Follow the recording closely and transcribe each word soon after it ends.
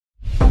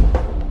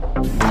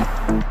I'm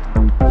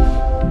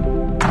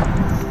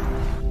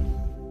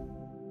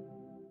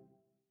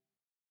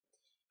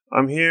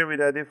here with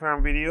a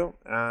different video,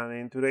 and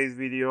in today's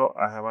video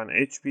I have an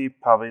HP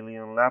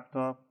Pavilion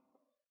laptop,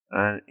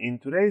 and in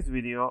today's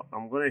video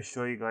I'm going to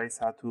show you guys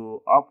how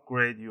to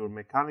upgrade your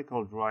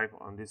mechanical drive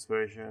on these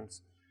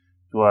versions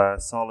to a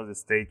solid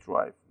state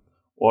drive,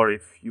 or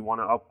if you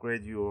want to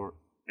upgrade your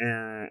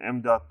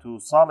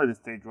M.2 solid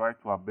state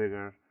drive to a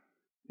bigger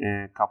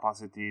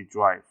capacity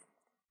drive.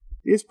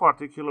 This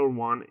particular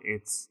one,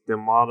 it's the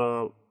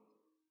model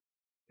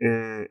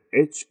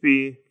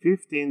HP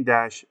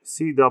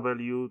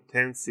 15-CW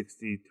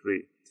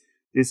 1063.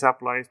 This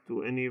applies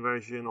to any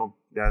version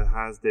that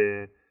has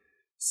the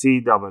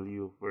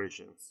CW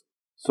versions.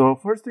 So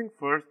first thing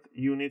first,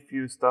 you need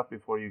few stuff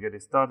before you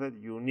get started.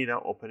 You need an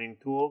opening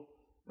tool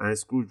and a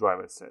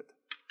screwdriver set.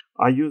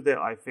 I use the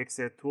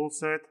UFIXTEK tool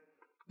set.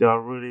 They are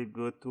really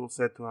good tool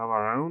set to have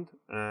around,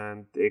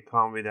 and they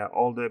come with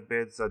all the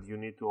bits that you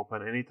need to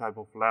open any type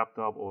of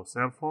laptop or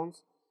cell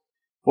phones.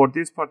 For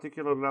this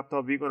particular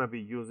laptop, we're going to be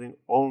using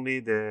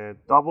only the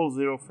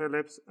 00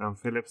 Phillips and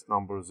Phillips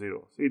number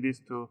 0. See,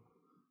 these two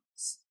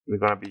we're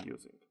going to be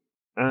using.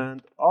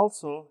 And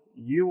also,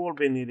 you will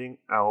be needing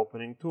an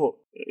opening tool.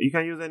 You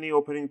can use any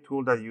opening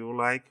tool that you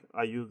like.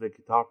 I use the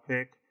guitar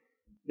pick.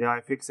 The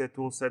UFIXTEK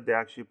tool set, they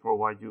actually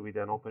provide you with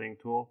an opening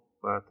tool,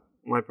 but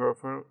I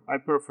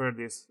prefer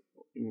this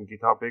in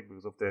guitar pick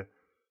because of the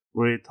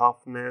really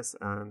toughness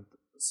and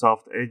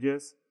soft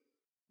edges.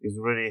 It's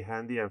really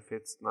handy and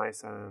fits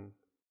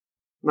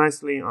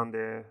nicely on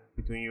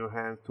between your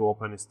hands to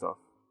open stuff.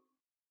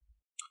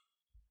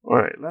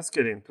 Alright, let's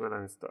get into it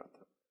and start.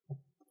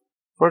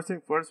 First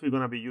thing first, we're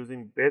going to be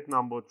using bit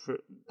number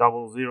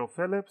 00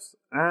 Phillips,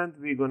 and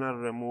we're going to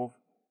remove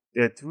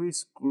the 3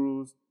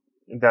 screws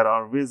that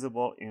are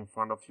visible in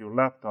front of your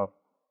laptop,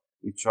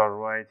 which are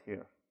right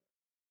here.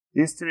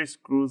 These 3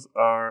 screws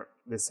are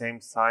the same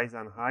size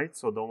and height,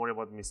 so don't worry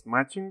about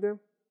mismatching them.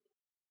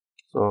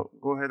 So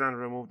go ahead and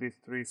remove these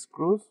 3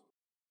 screws.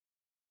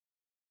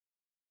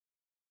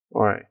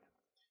 Alright,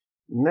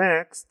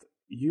 next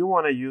you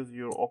want to use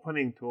your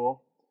opening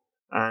tool,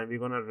 and we're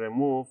going to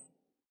remove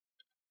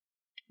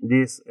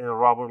these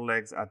rubber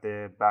legs at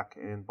the back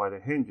end by the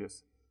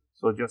hinges.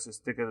 So just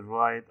stick it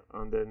right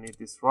underneath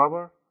this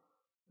rubber,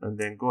 and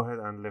then go ahead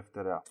and lift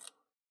it up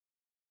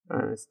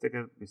and stick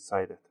it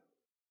beside it.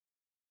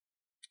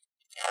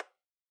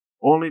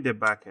 Only the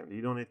back end,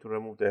 you don't need to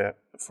remove the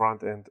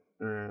front end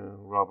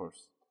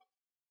rubbers.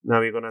 Now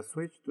we're going to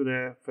switch to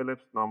the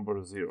Phillips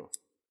number 0.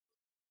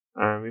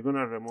 And we're going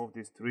to remove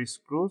these 3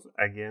 screws.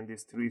 Again,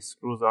 these 3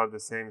 screws are the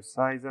same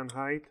size and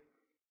height,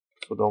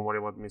 so don't worry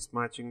about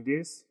mismatching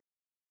this.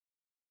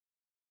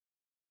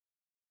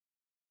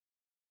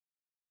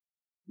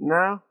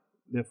 Now,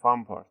 the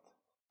fun part.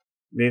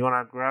 We're going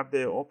to grab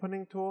the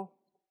opening tool,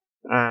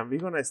 and we're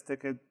going to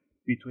stick it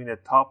between the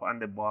top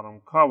and the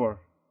bottom cover.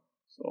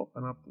 So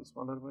open up this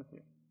one a little bit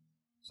here.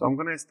 So I'm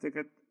going to stick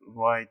it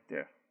right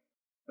there,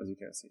 as you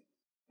can see.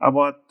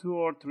 About 2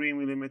 or 3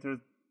 millimeters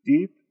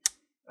deep.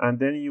 And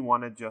then you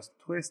want to just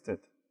twist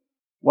it.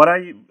 What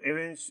I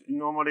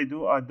normally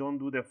do, I don't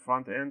do the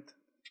front end.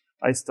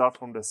 I start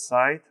from the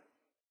side.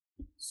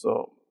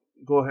 So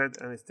go ahead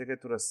and stick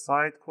it to the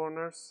side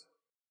corners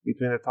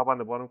between the top and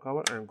the bottom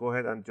cover, and go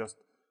ahead and just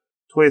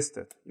twist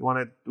it. You want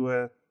to do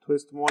a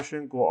twist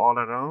motion, go all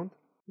around.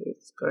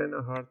 It's kind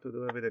of hard to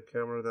do it with the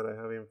camera that I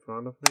have in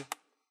front of me.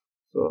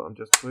 So I'm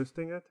just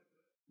twisting it.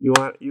 You're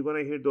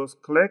going to hear those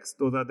clicks.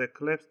 Those are the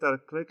clips that are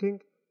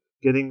clicking,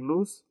 getting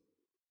loose.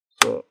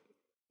 So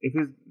if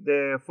it's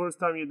the first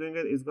time you're doing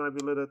it, it's going to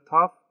be a little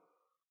tough.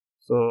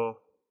 So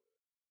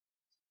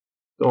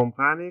don't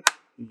panic.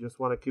 You just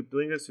want to keep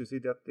doing it. So you see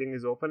that thing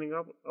is opening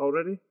up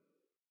already.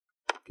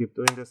 Keep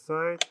doing the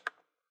side.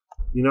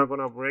 You're not going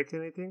to break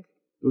anything.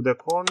 Do the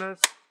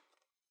corners.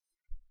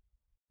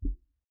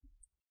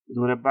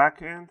 Do the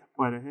back end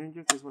by the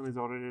hinges. This one is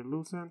already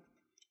loosened.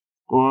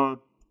 Go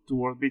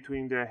toward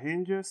between the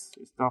hinges.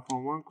 Start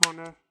from one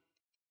corner.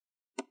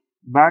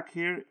 Back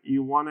here,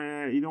 you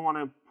don't want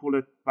to pull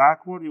it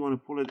backward, you want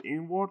to pull it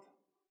inward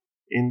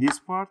in this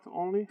part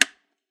only.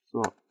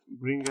 So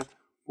bring it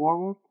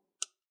forward.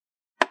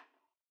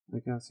 I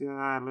can see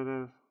a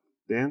little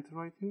dent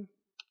right here.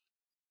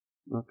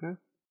 Okay,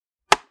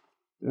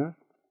 there.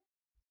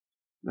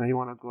 Now you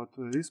want to go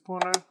to this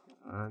corner,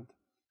 and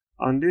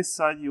on this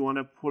side you want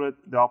to pull it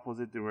the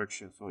opposite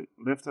direction. So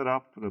lift it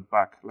up to the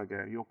back, like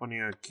you're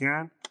opening a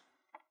can.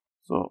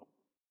 So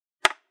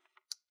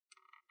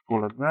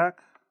pull it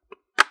back.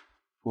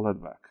 Pull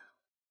it back.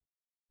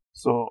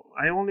 So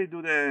I only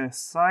do the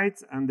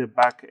sides and the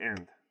back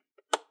end.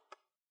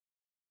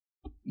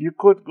 You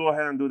could go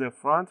ahead and do the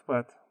front,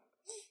 but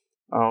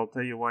I'll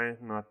tell you why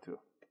not to.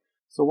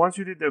 So once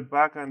you did the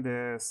back and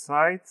the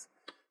sides,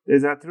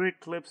 there's 3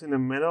 clips in the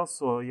middle,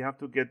 so you have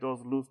to get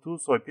those loose too.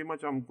 So pretty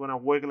much I'm going to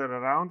wiggle it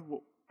around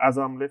as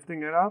I'm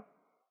lifting it up.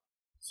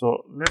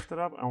 So lift it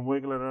up and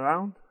wiggle it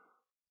around,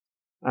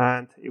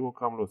 and it will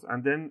come loose.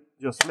 And then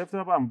just lift it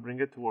up and bring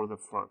it toward the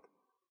front.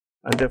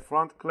 and the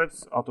front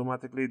clips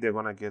automatically they're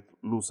gonna get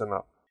loosened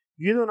up.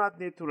 You do not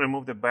need to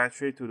remove the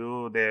battery to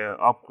do the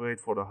upgrade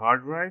for the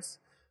hard drives,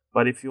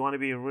 but if you want to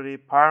be really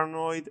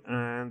paranoid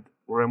and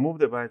remove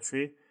the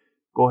battery,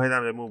 go ahead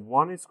and remove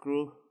 1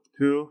 screw,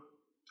 2,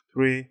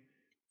 3,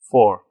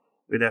 4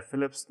 with a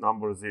Phillips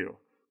number 0.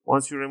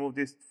 Once you remove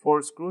these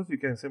 4 screws, you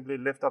can simply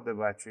lift up the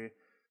battery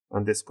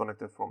and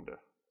disconnect it from there.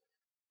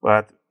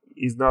 But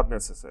it's not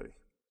necessary.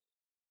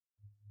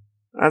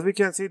 As we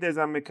can see, there's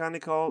a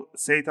mechanical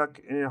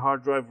SATA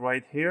hard drive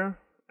right here,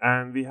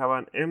 and we have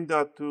an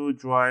M.2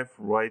 drive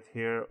right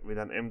here with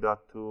an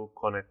M.2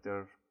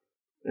 connector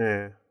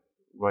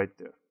right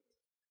there.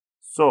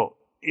 So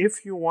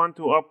if you want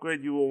to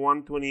upgrade your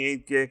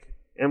 128 gig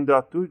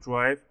M.2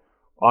 drive,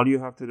 all you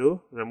have to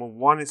do, remove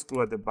 1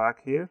 screw at the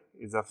back here,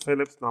 is a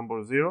Phillips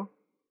number 0.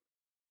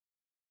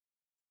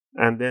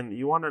 And then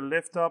you want to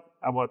lift up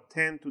about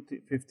 10 to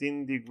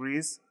 15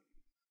 degrees.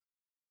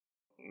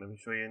 Let me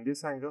show you in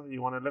this angle.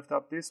 You want to lift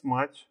up this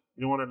much.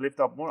 You don't want to lift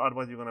up more,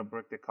 otherwise you're going to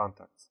break the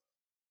contacts.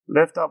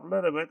 Lift up a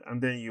little bit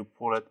and then you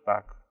pull it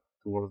back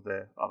towards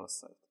the other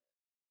side.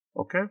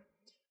 Okay?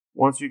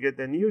 Once you get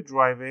the new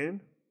drive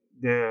in,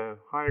 the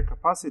higher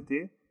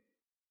capacity,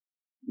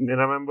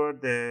 remember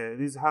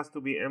this has to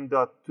be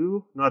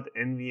M.2, not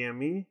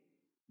NVMe.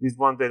 This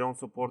one, they don't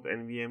support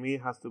NVMe.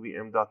 It has to be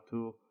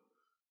M.2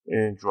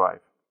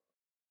 drive,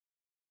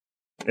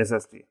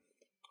 SSD.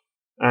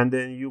 And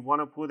then you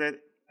want to put it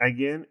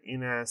again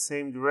in a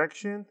same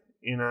direction,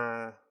 in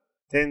a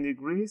 10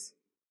 degrees.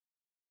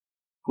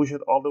 Push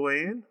it all the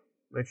way in.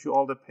 Make sure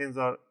all the pins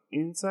are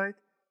inside.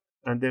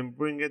 And then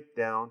bring it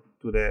down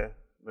to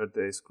where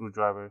the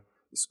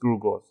screw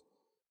goes.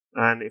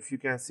 And if you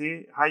can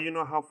see, how you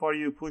know how far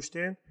you pushed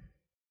in?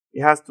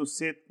 It has to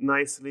sit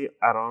nicely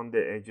around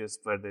the edges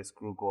where the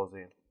screw goes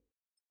in.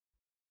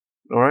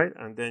 Alright,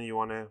 and then you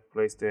want to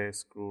place the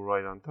screw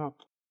right on top.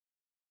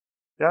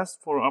 That's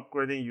for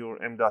upgrading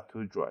your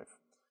M.2 drive.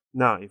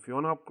 Now, if you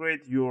want to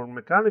upgrade your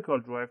mechanical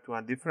drive to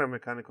a different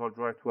mechanical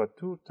drive, to a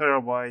 2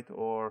 terabyte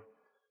or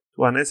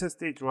to an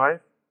SSD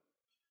drive,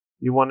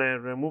 you want to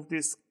remove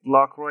this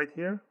lock right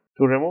here.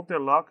 To remove the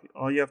lock,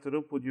 all you have to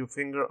do, put your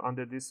finger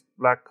under this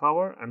black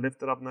cover and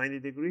lift it up 90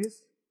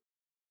 degrees.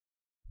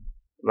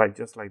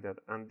 Just like that.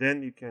 And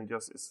then you can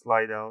just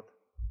slide out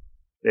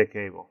the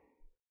cable.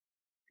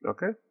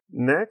 Okay?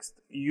 Next,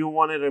 you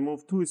want to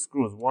remove 2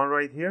 screws, one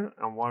right here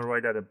and one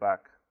right at the back.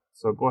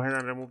 So go ahead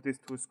and remove these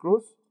 2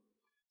 screws.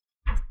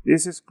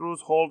 These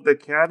screws hold the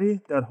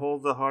caddy that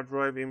holds the hard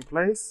drive in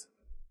place.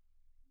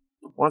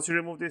 Once you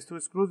remove these 2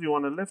 screws, you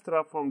want to lift it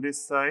up from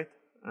this side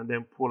and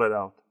then pull it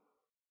out.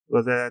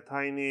 Because there are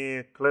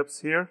tiny clips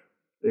here,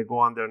 they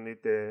go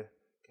underneath the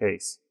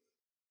case.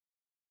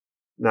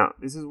 Now,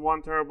 this is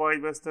 1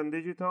 terabyte Western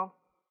Digital.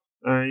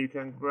 You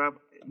can grab,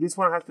 this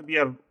one has to be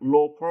a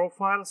low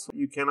profile, so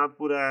you cannot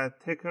put a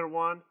thicker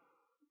one.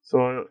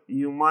 So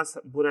you must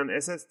put an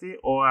SSD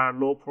or a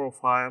low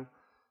profile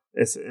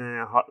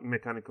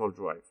mechanical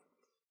drive.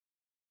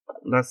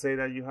 Let's say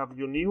that you have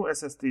your new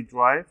SSD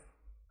drive.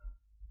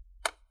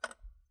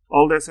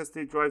 All the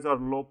SSD drives are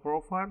low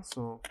profile,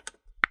 so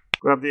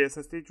grab the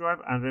SSD drive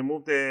and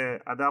remove the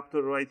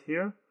adapter right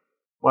here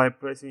by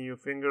pressing your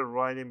finger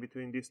right in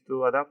between these 2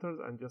 adapters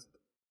and just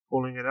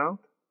pulling it out.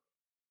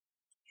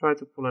 Try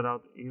to pull it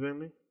out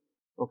evenly.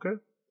 Okay?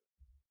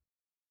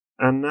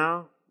 And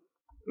now,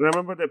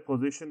 remember the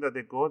position that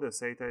they go. The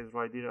SATA is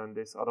right here and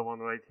this other one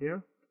right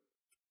here.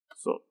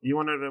 So you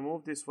want to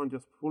remove this one,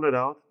 just pull it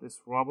out, this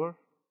rubber.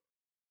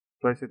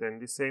 Place it in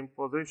the same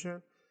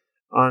position.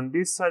 On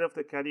this side of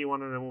the caddy, you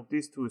want to remove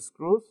these 2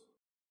 screws.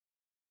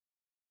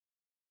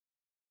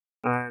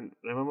 And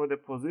remember the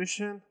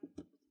position.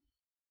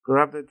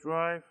 Grab the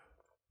drive,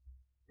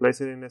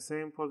 place it in the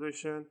same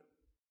position,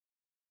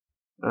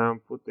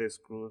 and put the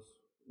screws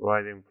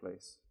right in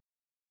place.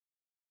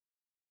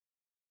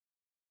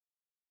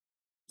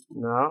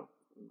 Now,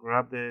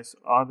 grab this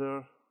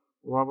other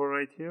rubber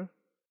right here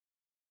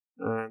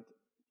and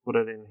put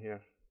it in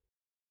here.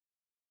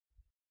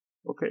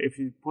 Okay, if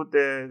you put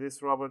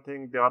this rubber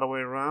thing the other way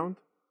around,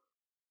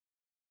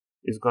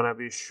 it's gonna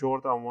be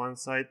short on one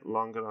side,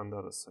 longer on the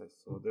other side.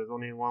 So there's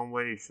only one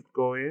way you should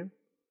go in,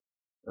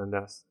 and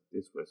that's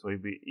this way. So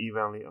it'll be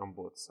evenly on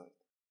both sides.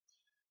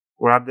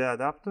 Grab the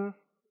adapter.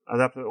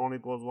 Adapter only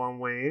goes one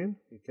way in.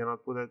 You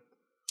cannot put it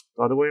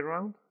the other way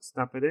around.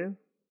 Snap it in.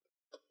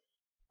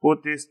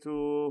 Put these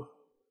 2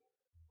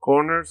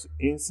 corners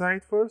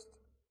inside first,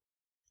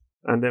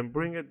 and then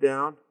bring it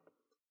down.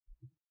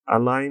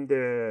 Align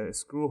the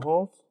screw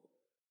holes.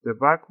 The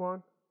back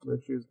one,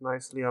 make sure it's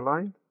nicely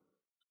aligned.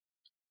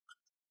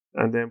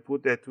 And then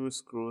put the 2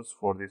 screws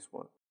for this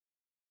one.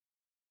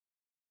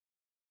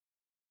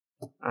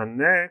 And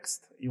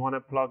next, you want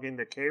to plug in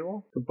the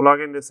cable. To plug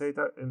in the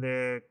SATA in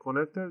the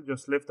connector,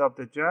 just lift up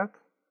the jack.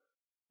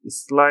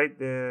 Slide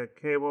the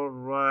cable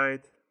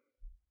right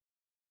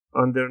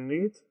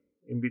underneath,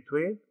 in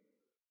between,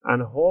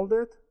 and hold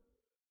it.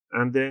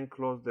 And then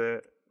close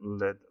the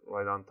lid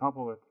right on top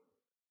of it.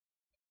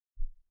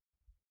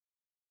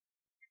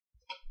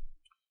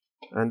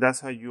 And that's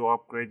how you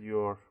upgrade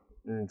your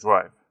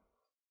drive.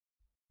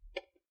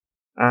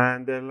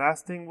 And the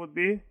last thing would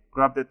be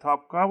grab the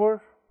top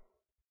cover,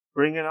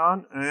 bring it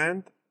on,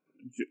 and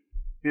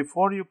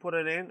before you put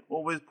it in,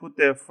 always put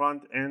the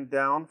front end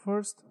down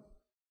first.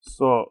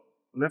 So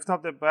lift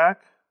up the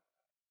back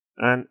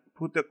and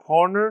put the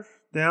corner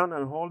down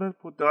and hold it,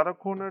 put the other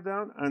corner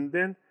down, and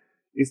then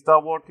you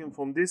start working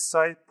from this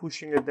side,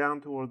 pushing it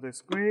down towards the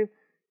screen,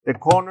 the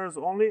corners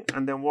only,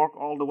 and then work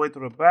all the way to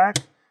the back.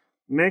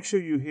 Make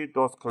sure you hit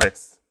those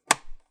clicks.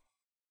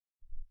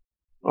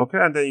 Okay,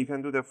 and then you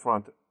can do the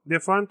front. The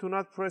front, do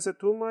not press it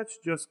too much,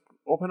 just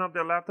open up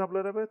the laptop a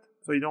little bit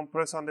so you don't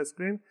press on the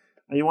screen,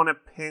 and you want to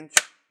pinch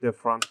the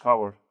front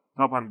cover,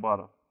 top and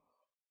bottom.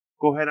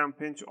 Go ahead and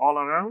pinch all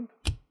around.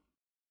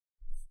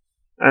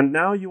 And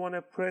now you want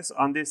to press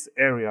on this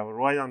area,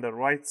 right on the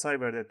right side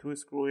where the 2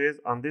 screw is,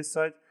 on this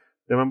side.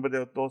 Remember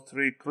those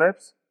 3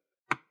 clips?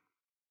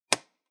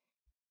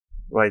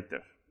 Right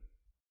there.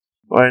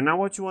 Alright, now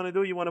what you want to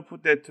do, you want to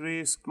put the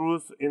 3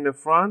 screws in the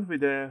front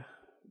with the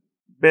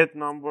bit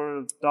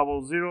number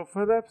 00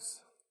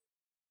 Phillips.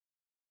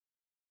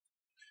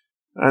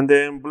 And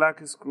then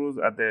black screws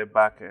at the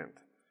back end.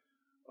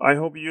 I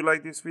hope you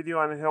like this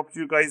video and it helped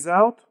you guys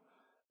out.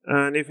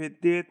 And if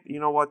it did, you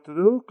know what to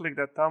do. Click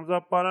that thumbs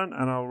up button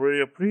and I'll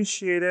really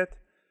appreciate it.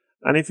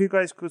 And if you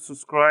guys could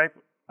subscribe,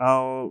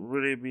 I'll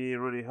really be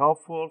really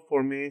helpful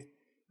for me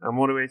and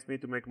motivates me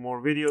to make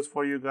more videos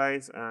for you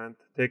guys and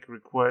take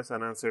requests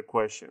and answer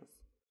questions.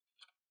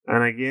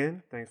 And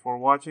again, thanks for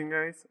watching,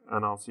 guys,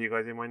 and I'll see you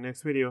guys in my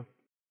next video.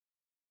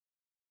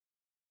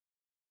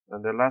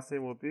 And the last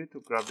thing will be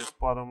to grab this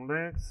bottom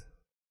legs,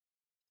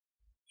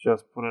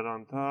 just put it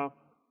on top,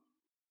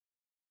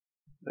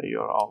 and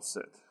you're all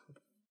set.